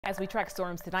As we track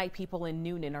storms tonight, people in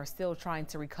Newnan are still trying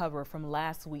to recover from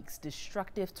last week's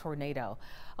destructive tornado.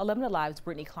 11 Alive's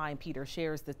Brittany Klein-Peter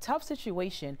shares the tough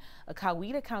situation a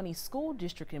Coweta County school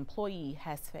district employee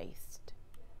has faced.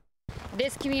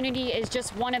 This community is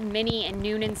just one of many in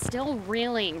Newnan still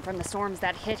reeling from the storms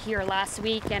that hit here last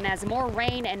week. And as more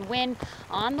rain and wind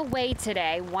on the way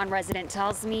today, one resident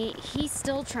tells me he's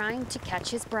still trying to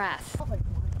catch his breath.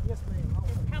 Yes, ma'am.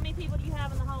 How many people do you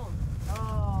have in the home?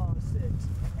 6.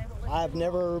 I've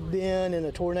never been in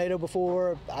a tornado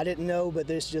before. I didn't know, but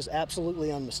it's just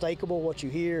absolutely unmistakable what you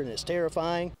hear, and it's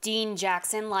terrifying. Dean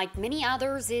Jackson, like many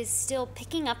others, is still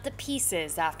picking up the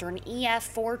pieces after an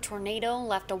EF4 tornado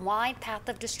left a wide path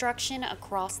of destruction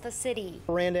across the city.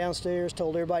 I ran downstairs,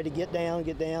 told everybody to get down,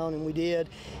 and we did.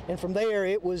 And from there,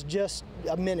 it was just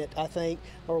a minute, I think,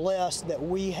 or less, that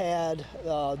we had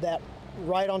that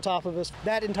right on top of us.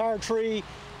 That entire tree,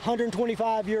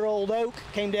 125-year-old oak,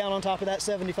 came down on top of that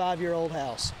 75-year-old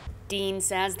house. Dean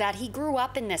says that he grew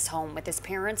up in this home with his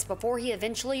parents before he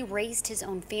eventually raised his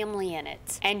own family in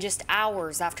it. And just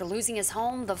hours after losing his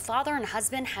home, the father and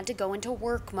husband had to go into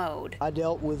work mode. I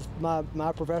dealt with my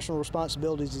professional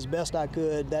responsibilities as best I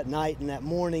could that night and that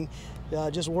morning,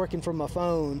 just working from my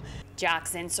phone.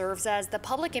 Jackson serves as the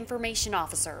public information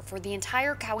officer for the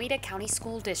entire Coweta County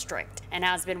School District and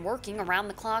has been working around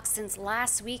the clock since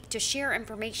last week to share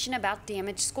information about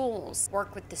damaged schools,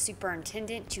 work with the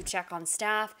superintendent to check on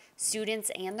staff, students,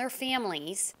 and their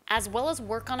families, as well as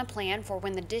work on a plan for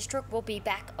when the district will be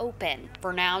back open.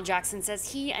 For now, Jackson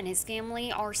says he and his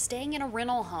family are staying in a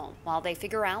rental home while they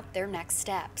figure out their next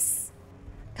steps.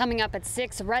 Coming up at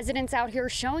 6, residents out here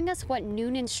showing us what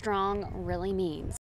Newnan Strong really means.